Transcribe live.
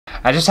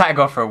I just had to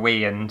go for a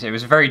wee and it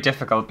was very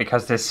difficult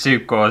because this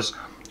suit goes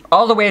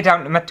all the way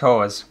down to my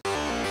toes.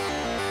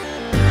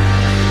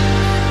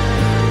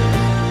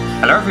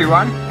 Hello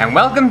everyone, and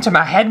welcome to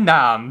my head and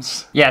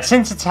arms. Yeah,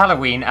 since it's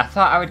Halloween, I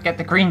thought I would get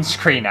the green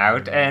screen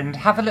out and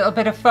have a little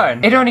bit of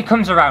fun. It only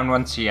comes around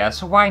once a year,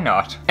 so why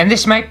not? And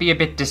this might be a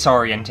bit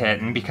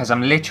disorientating because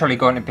I'm literally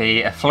going to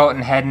be a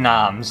floating head and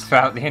arms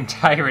throughout the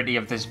entirety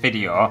of this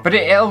video. But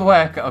it'll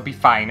work, it'll be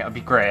fine, it'll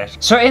be great.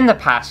 So in the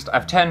past,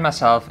 I've turned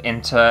myself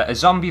into a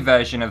zombie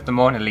version of the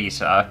Mona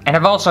Lisa, and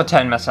I've also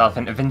turned myself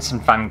into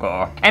Vincent van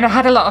Gogh. And I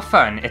had a lot of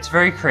fun, it's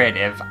very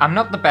creative. I'm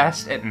not the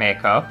best at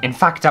makeup. In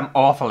fact, I'm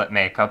awful at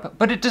makeup.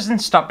 But it doesn't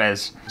stop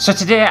us. So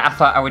today I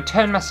thought I would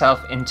turn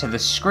myself into the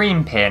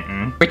Scream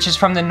painting, which is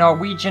from the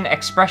Norwegian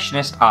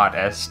expressionist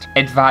artist,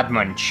 Edvard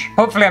Munch.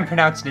 Hopefully I'm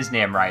pronouncing his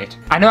name right.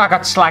 I know I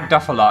got slagged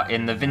off a lot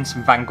in the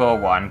Vincent van Gogh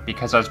one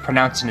because I was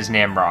pronouncing his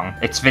name wrong.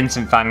 It's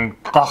Vincent van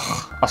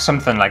Gogh or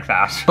something like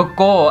that. But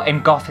Gogh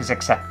and Goth is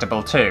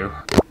acceptable too.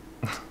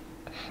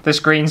 This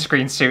green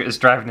screen suit is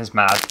driving us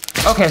mad.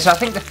 Okay, so I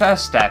think the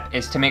first step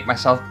is to make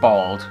myself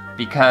bald,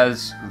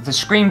 because the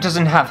Scream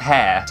doesn't have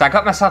hair. So I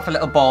got myself a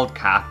little bald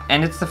cap,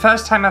 and it's the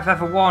first time I've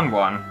ever worn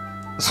one.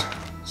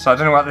 So I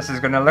don't know what this is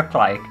gonna look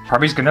like.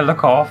 Probably it's gonna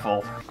look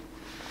awful.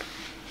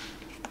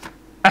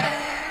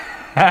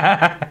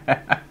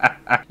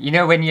 You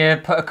know when you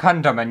put a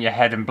condom on your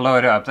head and blow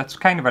it up? That's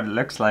kind of what it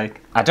looks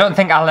like. I don't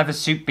think I'll ever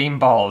suit being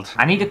bald.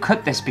 I need to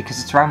cut this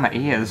because it's around my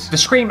ears. The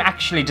Scream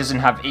actually doesn't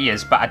have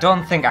ears, but I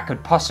don't think I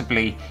could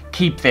possibly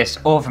keep this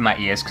over my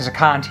ears because I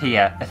can't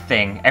hear a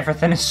thing.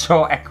 Everything is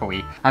so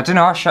echoey. I don't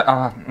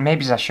know,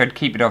 maybe I should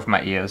keep it over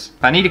my ears.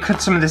 But I need to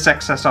cut some of this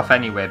excess off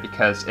anyway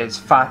because it's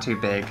far too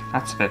big.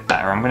 That's a bit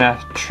better. I'm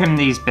gonna trim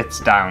these bits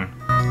down.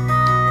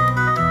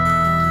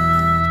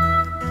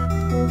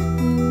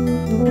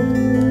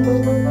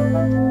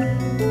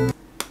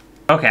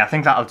 Okay, I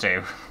think that'll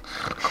do.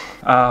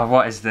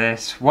 What is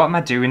this? What am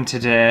I doing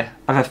today?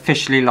 I've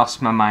officially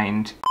lost my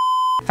mind.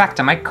 In fact,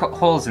 I might cut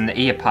holes in the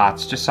ear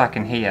parts just so I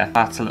can hear.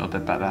 That's a little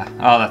bit better.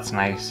 Oh, that's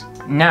nice.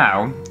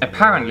 Now,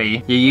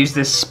 apparently, you use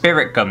this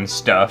spirit gum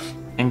stuff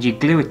and you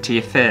glue it to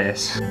your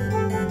face.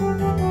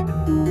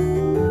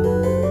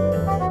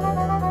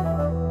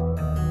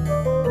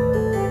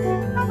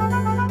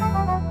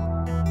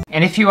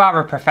 And if you are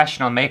a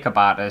professional makeup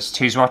artist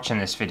who's watching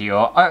this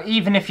video, or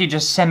even if you're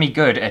just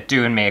semi-good at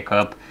doing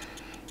makeup,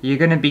 you're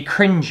gonna be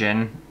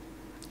cringing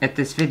at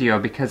this video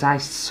because I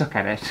suck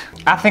at it.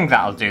 I think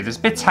that'll do. There's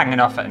bits hanging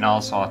off it and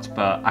all sorts,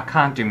 but I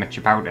can't do much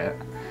about it.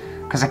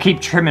 Because I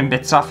keep trimming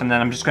bits off and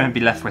then I'm just gonna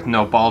be left with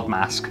no bald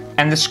mask.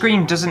 And the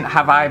Scream doesn't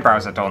have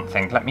eyebrows, I don't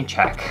think. Let me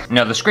check.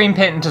 No, the Scream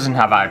painting doesn't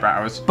have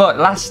eyebrows. But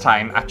last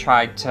time I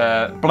tried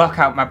to block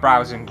out my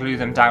brows and glue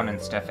them down and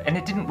stuff, and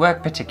it didn't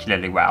work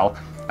particularly well.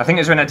 I think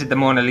it was when I did the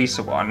Mona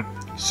Lisa one.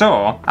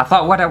 So, I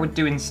thought what I would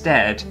do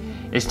instead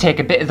is take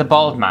a bit of the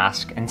bald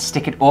mask and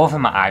stick it over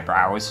my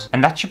eyebrows.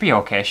 And that should be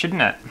okay,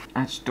 shouldn't it?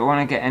 I just don't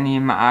want to get any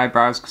in my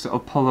eyebrows because it'll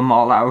pull them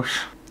all out.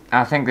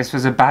 I think this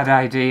was a bad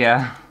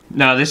idea.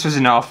 No, this was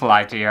an awful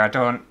idea.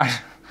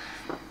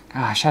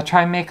 Should I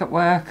try and make it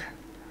work?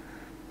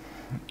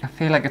 I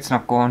feel like it's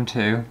not going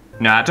to.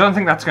 No, I don't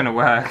think that's going to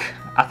work.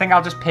 I think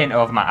I'll just paint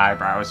over my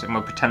eyebrows and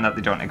we'll pretend that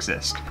they don't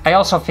exist. I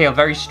also feel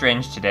very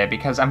strange today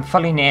because I'm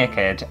fully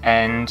naked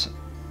and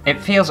it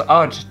feels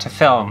odd to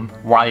film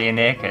while you're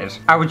naked.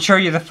 I would show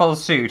you the full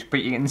suit,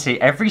 but you can see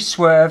every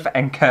swerve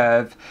and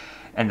curve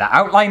and the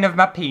outline of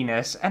my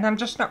penis, and I'm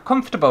just not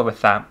comfortable with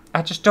that.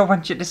 I just don't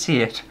want you to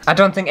see it. I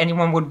don't think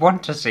anyone would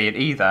want to see it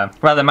either.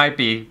 Well, there might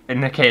be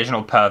an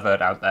occasional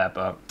pervert out there,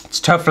 but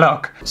it's tough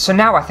luck. So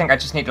now I think I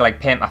just need to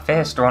like paint my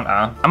face, don't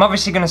I? I'm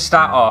obviously gonna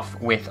start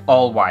off with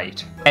all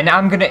white, and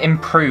I'm gonna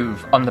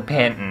improve on the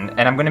painting,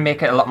 and I'm gonna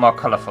make it a lot more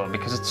colourful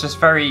because it's just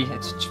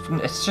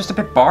it's just a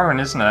bit boring,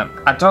 isn't it?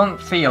 I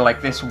don't feel like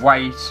this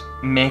white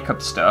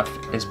makeup stuff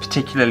is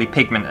particularly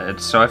pigmented,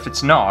 so if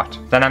it's not,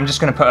 then I'm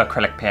just gonna put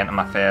acrylic paint on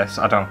my face.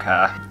 I don't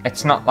care.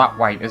 It's not that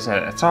white, is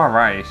it? It's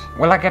alright.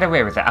 Will I get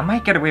away with it? I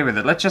might get away with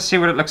it. Let's just see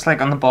what it looks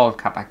like on the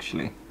bald cap,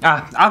 actually.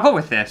 I'll go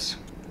with this.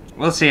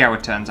 We'll see how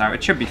it turns out.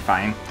 It should be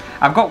fine.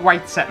 I've got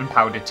white setting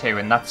powder too,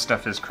 and that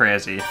stuff is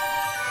crazy.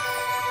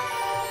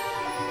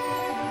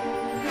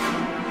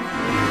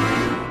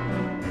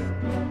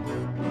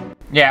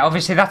 Yeah,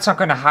 obviously that's not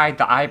going to hide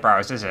the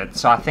eyebrows, is it?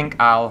 So I think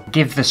I'll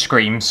give the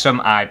Scream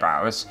some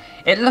eyebrows.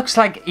 It looks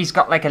like he's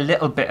got like a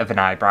little bit of an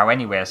eyebrow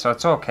anyway, so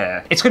it's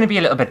okay. It's going to be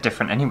a little bit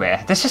different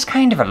anyway. This is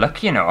kind of a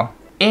look, you know.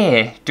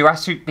 A, do I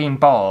suit being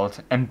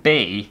bald? And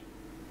B,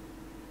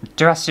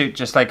 do I suit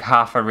just like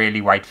half a really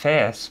white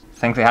face? I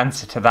think the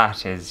answer to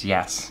that is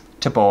yes,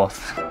 to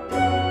both.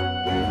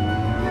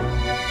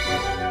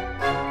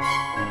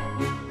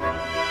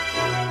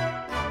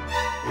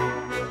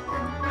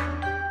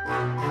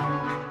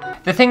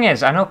 The thing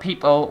is, I know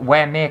people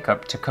wear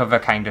makeup to cover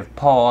kind of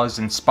pores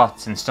and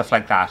spots and stuff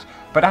like that,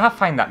 but I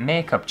find that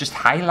makeup just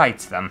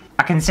highlights them.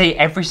 I can see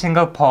every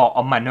single pore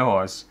on my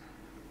nose.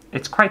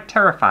 It's quite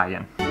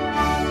terrifying.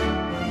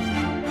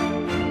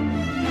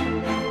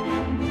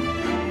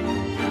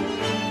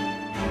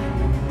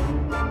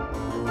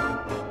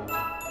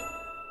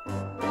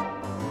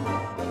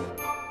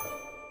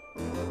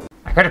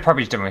 I could have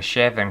probably done with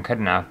shaving,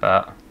 couldn't I?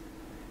 But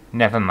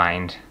never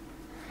mind.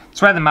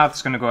 It's where the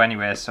mouth's gonna go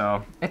anyway,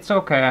 so it's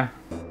okay.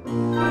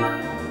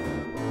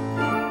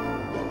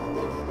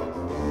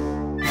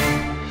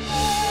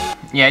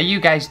 Yeah, you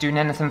guys doing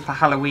anything for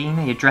Halloween?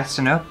 Are you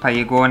dressing up? Are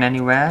you going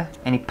anywhere?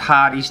 Any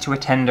parties to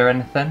attend or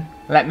anything?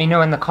 Let me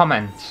know in the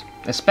comments,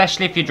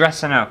 especially if you're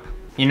dressing up.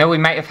 You know, we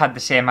might have had the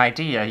same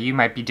idea. You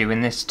might be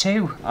doing this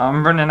too.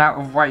 I'm running out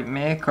of white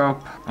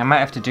makeup. I might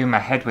have to do my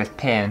head with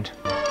paint.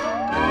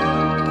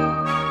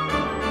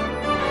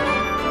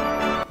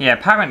 Yeah,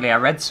 apparently I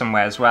read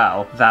somewhere as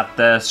well that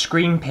the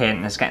screen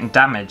painting is getting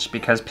damaged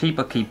because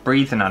people keep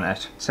breathing on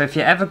it. So if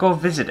you ever go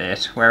visit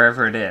it,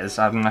 wherever it is,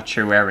 I'm not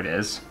sure where it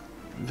is,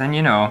 then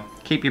you know,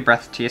 keep your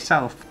breath to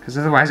yourself, because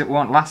otherwise it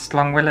won't last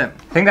long, will it?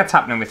 I think that's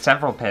happening with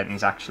several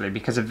paintings actually,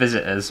 because of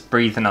visitors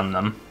breathing on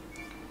them.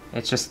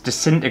 It's just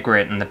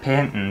disintegrating the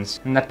paintings,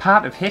 and they're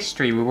part of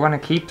history, we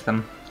want to keep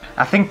them.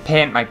 I think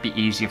paint might be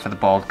easier for the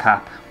bald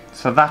cap,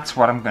 so that's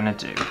what I'm gonna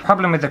do.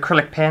 Problem with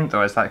acrylic paint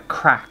though is that it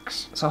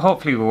cracks, so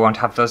hopefully we won't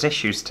have those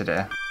issues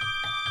today.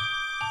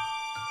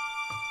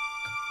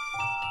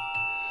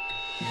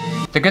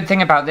 The good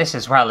thing about this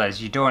as well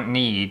is you don't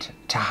need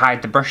to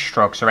hide the brush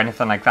strokes or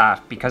anything like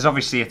that, because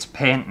obviously it's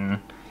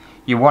painting,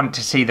 you want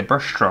to see the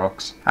brush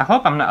strokes. I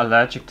hope I'm not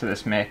allergic to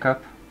this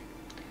makeup,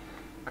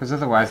 because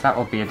otherwise that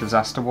will be a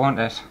disaster, won't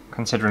it?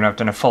 Considering I've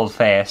done a full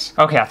face.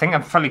 Okay, I think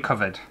I'm fully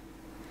covered.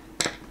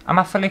 Am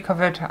I fully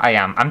covered? I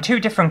am. I'm two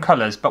different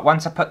colours, but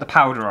once I put the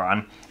powder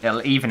on,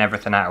 it'll even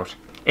everything out.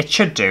 It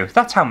should do.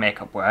 That's how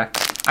makeup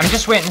works. I'm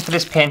just waiting for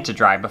this paint to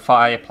dry before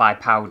I apply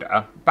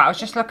powder, but I was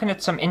just looking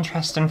at some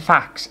interesting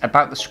facts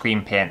about the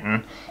screen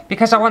painting,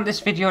 because I want this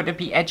video to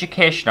be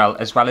educational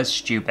as well as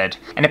stupid.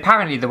 And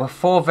apparently there were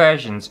 4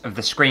 versions of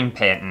the screen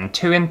painting,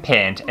 2 in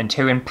paint and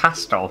 2 in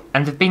pastel,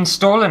 and they've been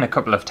stolen a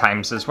couple of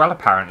times as well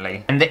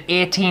apparently. And the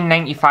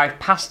 1895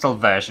 pastel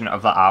version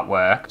of the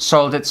artwork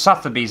sold at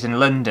Sotheby's in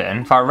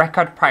London for a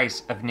record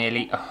price of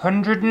nearly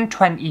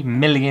 $120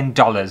 million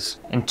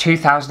in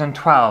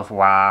 2012.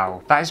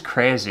 Wow, that is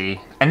crazy.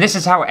 And this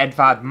is how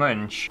Edvard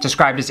Munch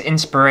described his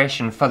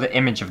inspiration for the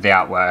image of the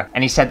artwork.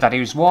 And he said that he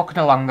was walking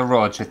along the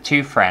roads with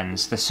 2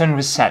 friends. The sun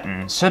was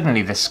setting.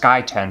 Suddenly the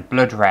sky turned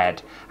blood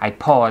red. I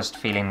paused,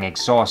 feeling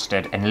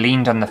exhausted, and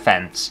leaned on the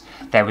fence.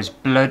 There was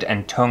blood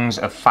and tongues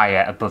of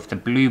fire above the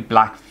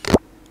blue-black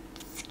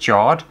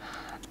fjord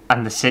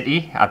and the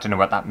city. I don't know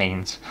what that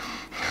means.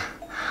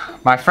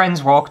 My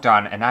friends walked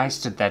on, and I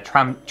stood there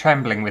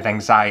trembling with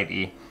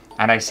anxiety.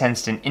 And I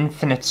sensed an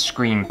infinite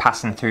scream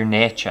passing through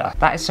nature.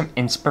 That is some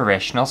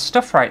inspirational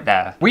stuff right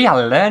there. We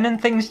are learning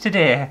things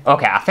today.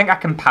 Okay, I think I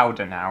can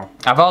powder now.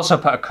 I've also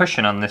put a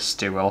cushion on this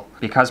stool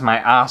because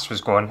my arse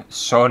was going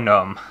so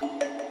numb.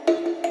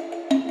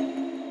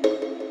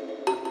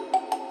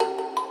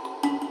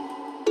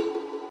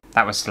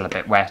 That was still a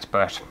bit wet,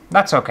 but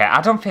that's okay. I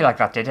don't feel like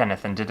that did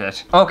anything, did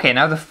it? Okay,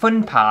 now the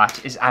fun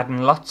part is adding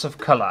lots of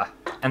colour,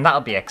 and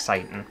that'll be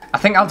exciting. I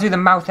think I'll do the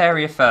mouth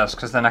area first,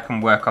 because then I can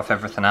work off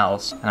everything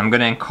else. And I'm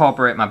going to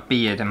incorporate my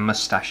beard and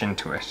moustache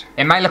into it.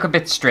 It might look a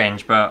bit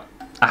strange, but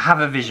I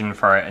have a vision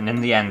for it, and in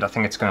the end I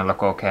think it's going to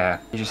look okay.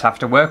 You just have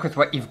to work with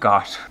what you've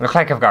got. Look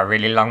like I've got a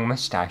really long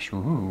moustache,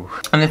 ooh.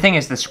 And the thing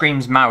is, the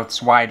scream's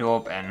mouth's wide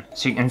open,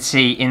 so you can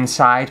see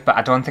inside, but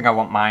I don't think I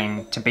want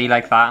mine to be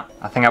like that.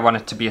 I think I want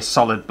it to be a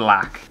solid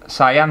black.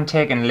 So I am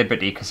taking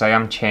liberty, because I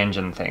am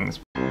changing things.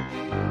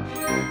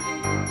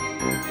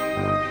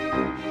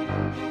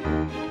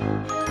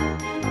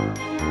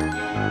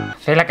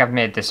 I feel like I've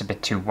made this a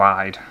bit too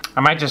wide.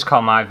 I might just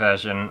call my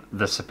version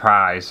the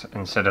surprise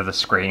instead of the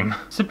scream.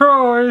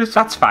 Surprise!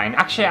 That's fine.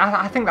 Actually,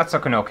 I think that's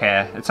looking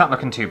okay. It's not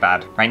looking too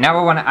bad. Right, now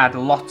I want to add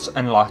lots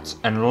and lots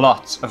and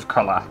lots of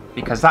colour,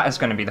 because that is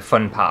going to be the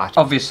fun part.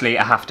 Obviously,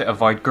 I have to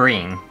avoid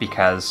green,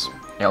 because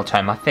it'll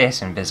turn my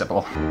face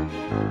invisible.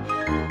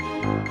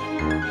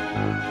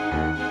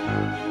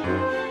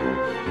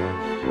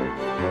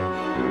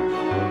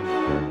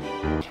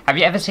 Have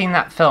you ever seen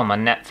that film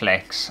on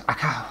Netflix?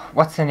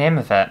 What's the name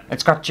of it?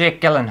 It's got Jake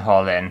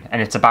Gyllenhaal in,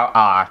 and it's about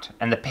art,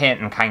 and the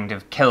painting kind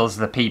of kills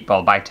the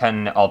people by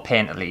turning it all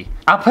painterly.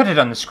 I'll put it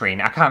on the screen,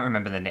 I can't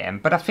remember the name,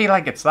 but I feel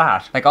like it's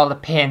that. Like all the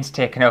paint's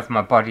taking over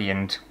my body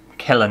and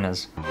killing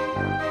us.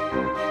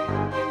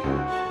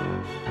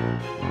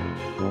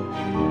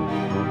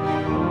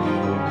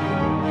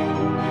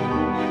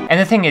 And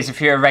the thing is,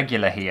 if you're a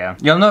regular here,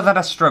 you'll know that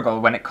I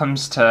struggle when it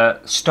comes to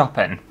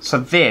stopping. So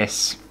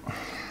this,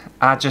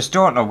 I just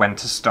don't know when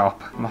to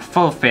stop. My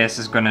full face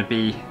is going to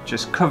be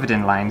just covered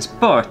in lines,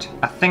 but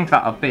I think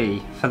that'll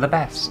be for the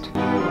best.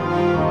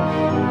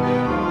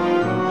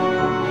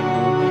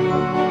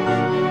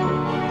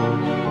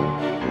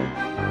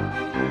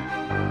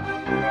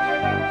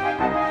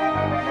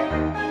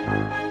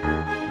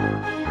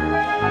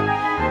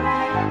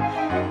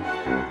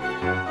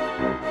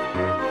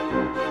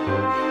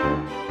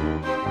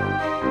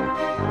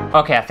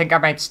 Okay, I think I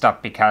might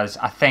stop because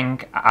I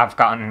think I've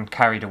gotten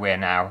carried away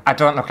now. I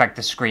don't look like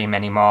the Scream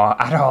anymore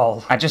at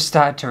all. I just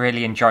started to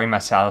really enjoy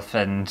myself,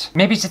 and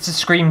maybe it's a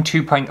Scream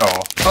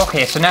 2.0.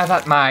 Okay, so now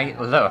that my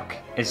look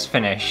is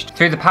finished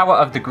through the power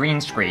of the green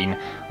screen,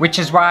 which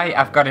is why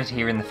I've got it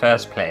here in the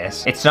first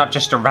place. It's not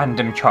just a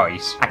random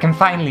choice. I can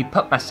finally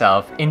put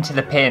myself into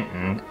the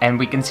painting and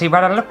we can see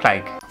what I look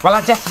like. Well,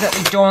 I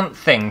definitely don't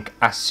think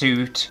I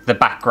suit the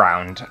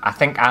background. I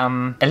think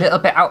I'm a little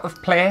bit out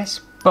of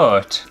place,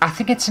 but I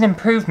think it's an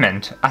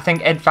improvement. I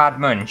think Edvard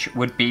Munch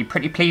would be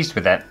pretty pleased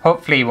with it.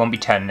 Hopefully he won't be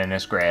turning in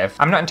his grave.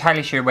 I'm not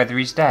entirely sure whether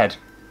he's dead.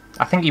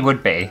 I think he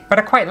would be, but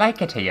I quite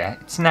like it here.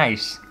 It's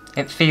nice.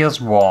 It feels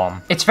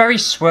warm. It's very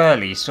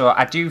swirly, so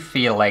I do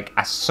feel like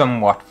I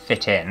somewhat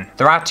fit in.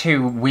 There are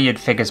two weird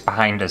figures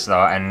behind us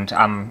though, and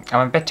I'm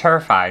a bit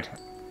terrified.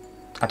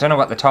 I don't know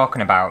what they're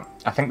talking about.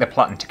 I think they're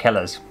plotting to kill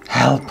us.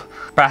 Help!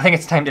 But I think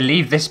it's time to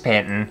leave this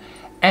painting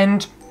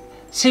and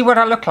see what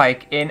I look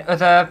like in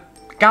other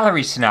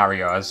gallery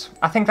scenarios.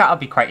 I think that'll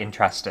be quite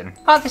interesting.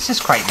 Oh, this is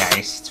quite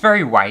nice. It's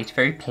very white,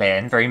 very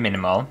plain, very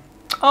minimal.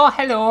 Oh,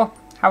 hello.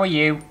 How are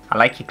you? I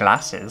like your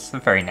glasses. They're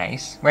very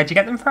nice. Where'd you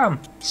get them from?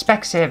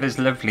 Specsavers,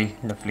 lovely,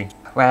 lovely.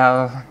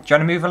 Well, do you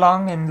want to move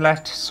along and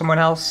let someone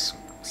else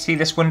see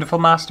this wonderful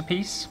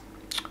masterpiece?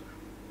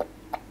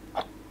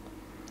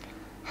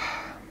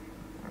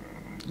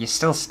 You're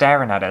still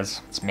staring at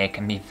us. It's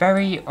making me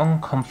very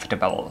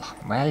uncomfortable.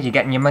 Well, you're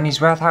getting your money's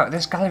worth out of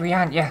this gallery,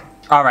 aren't you?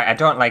 Alright, I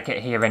don't like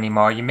it here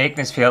anymore. You're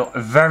making us feel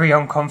very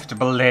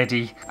uncomfortable,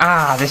 lady.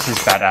 Ah, this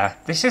is better.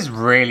 This is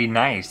really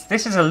nice.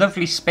 This is a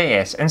lovely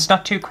space, and it's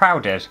not too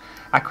crowded.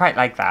 I quite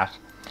like that.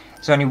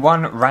 There's only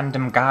one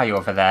random guy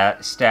over there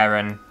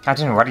staring. I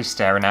don't know what he's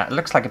staring at. It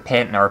looks like a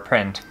painting or a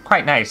print.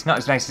 Quite nice. Not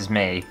as nice as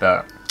me,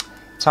 but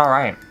it's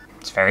alright.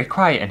 It's very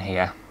quiet in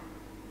here.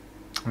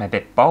 I'm a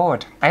bit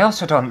bored. I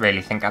also don't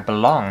really think I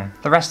belong.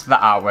 The rest of the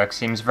artwork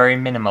seems very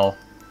minimal.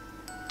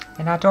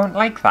 And I don't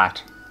like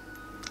that.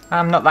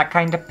 I'm not that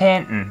kind of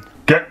painting.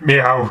 Get me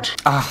out!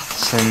 Ah,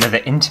 this is another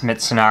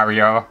intimate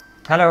scenario.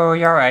 Hello,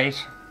 you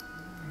alright?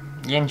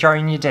 You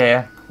enjoying your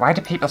day? Why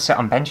do people sit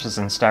on benches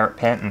and stare at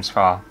paintings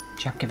for?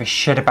 Do you not give a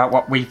shit about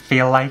what we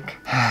feel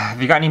like?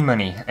 Have you got any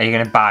money? Are you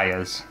gonna buy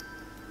us?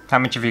 How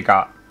much have you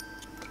got?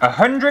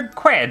 100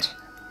 quid?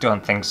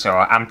 Don't think so.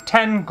 I'm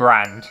 10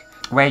 grand.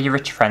 Where are your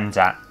rich friends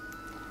at?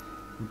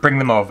 Bring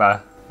them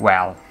over.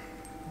 Well,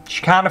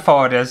 she can't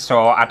afford us,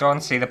 so I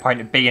don't see the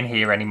point of being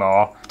here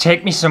anymore.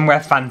 Take me somewhere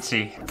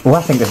fancy. Oh,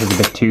 I think this is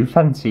a bit too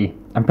fancy.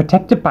 I'm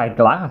protected by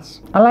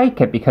glass. I like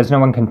it because no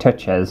one can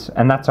touch us,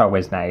 and that's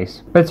always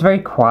nice. But it's very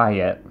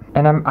quiet,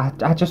 and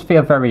I just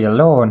feel very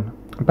alone.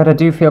 But I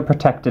do feel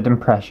protected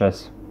and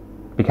precious,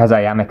 because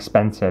I am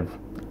expensive.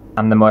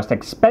 I'm the most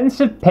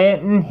expensive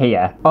painting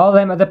here. All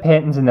them other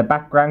paintings in the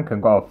background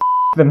can go f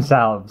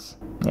themselves.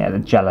 Yeah, they're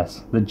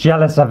jealous. They're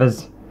jealous of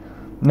us.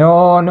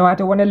 No, I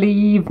don't want to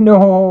leave,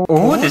 no.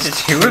 Oh, there's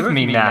two of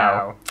me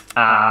now.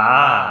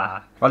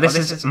 Ah. Well, this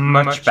is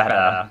much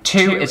better.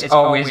 Two is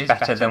always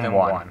better than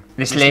one.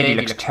 This lady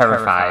looks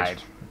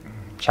terrified.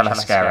 Shall I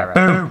scare her?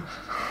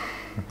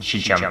 Boo! She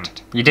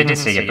jumped. You didn't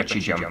see it, but she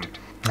jumped.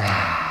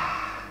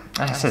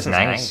 This is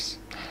nice.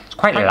 It's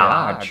quite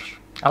large.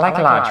 I like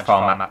large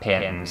format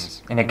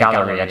paintings in a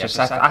gallery.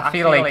 I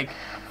feel like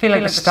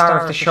the star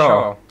of the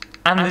show.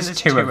 And there's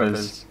two of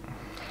us.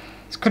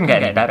 This couldn't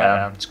get any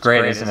better. It's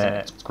great, isn't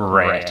it? It's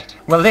great.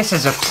 Well, this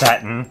is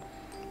upsetting.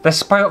 They're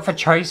spoilt for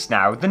choice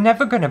now. They're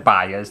never gonna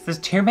buy us. There's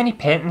too many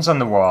paintings on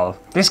the wall.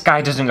 This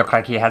guy doesn't look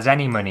like he has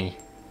any money.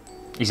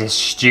 He's a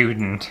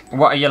student.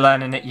 What are you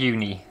learning at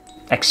uni?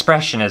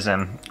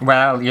 Expressionism.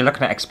 Well, you're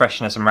looking at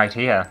expressionism right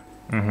here.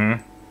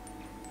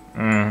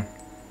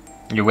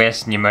 You're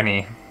wasting your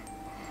money.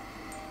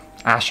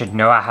 I should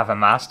know I have a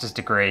master's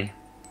degree.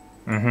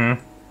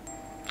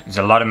 There's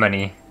a lot of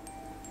money.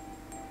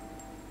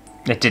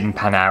 It didn't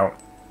pan out.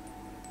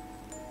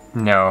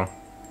 No.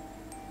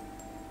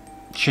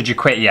 Should you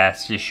quit?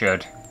 Yes, you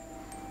should.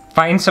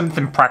 Find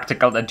something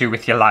practical to do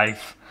with your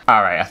life.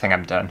 Alright, I think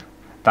I'm done.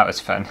 That was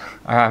fun.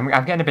 I'm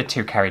getting a bit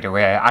too carried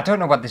away. I don't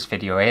know what this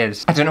video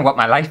is. I don't know what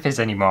my life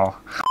is anymore.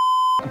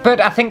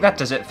 But I think that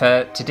does it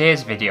for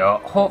today's video.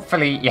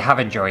 Hopefully you have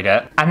enjoyed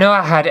it. I know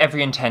I had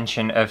every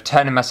intention of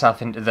turning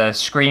myself into the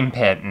Scream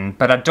painting,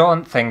 but I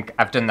don't think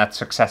I've done that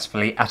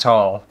successfully at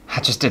all.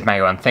 I just did my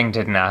own thing,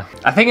 didn't I?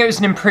 I think it was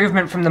an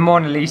improvement from the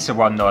Mona Lisa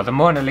one though. The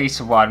Mona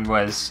Lisa one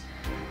was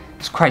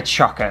quite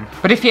shocking.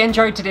 But if you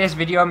enjoyed today's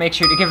video, make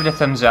sure to give it a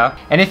thumbs up.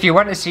 And if you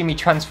want to see me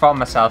transform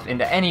myself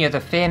into any other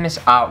famous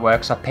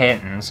artworks or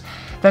paintings,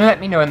 then let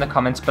me know in the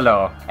comments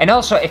below. And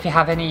also, if you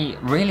have any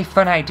really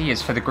fun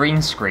ideas for the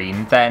green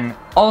screen, then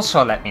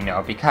also let me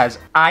know, because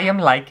I am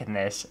liking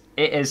this.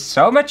 It is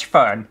so much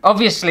fun.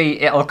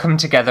 Obviously, it'll come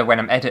together when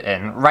I'm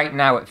editing. Right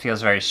now, it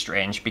feels very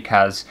strange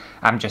because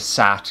I'm just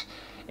sat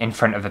in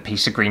front of a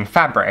piece of green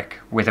fabric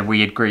with a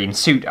weird green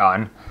suit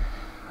on,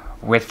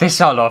 with this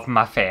all over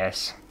my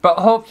face. But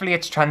hopefully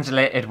it's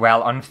translated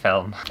well on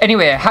film.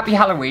 Anyway, happy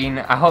Halloween.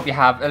 I hope you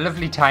have a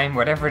lovely time,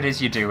 whatever it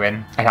is you're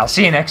doing. And I'll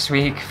see you next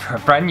week for a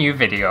brand new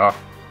video.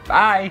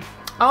 Bye!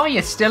 Oh,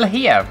 you're still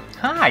here.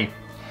 Hi.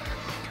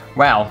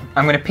 Well,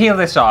 I'm going to peel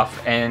this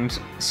off and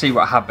see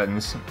what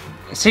happens.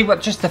 See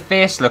what just the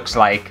face looks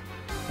like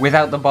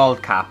without the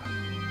bald cap.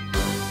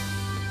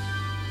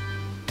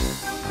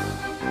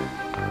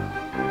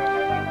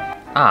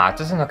 Ah, it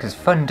doesn't look as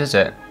fun, does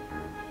it?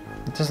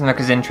 It doesn't look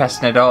as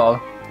interesting at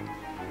all.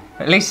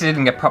 At least it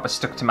didn't get proper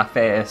stuck to my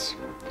face.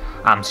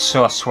 I'm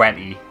so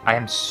sweaty. I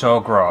am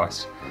so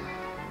gross.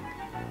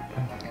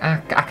 I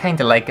kind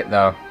of like it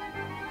though.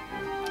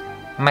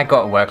 I might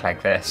go to work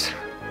like this.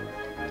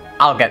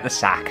 I'll get the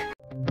sack.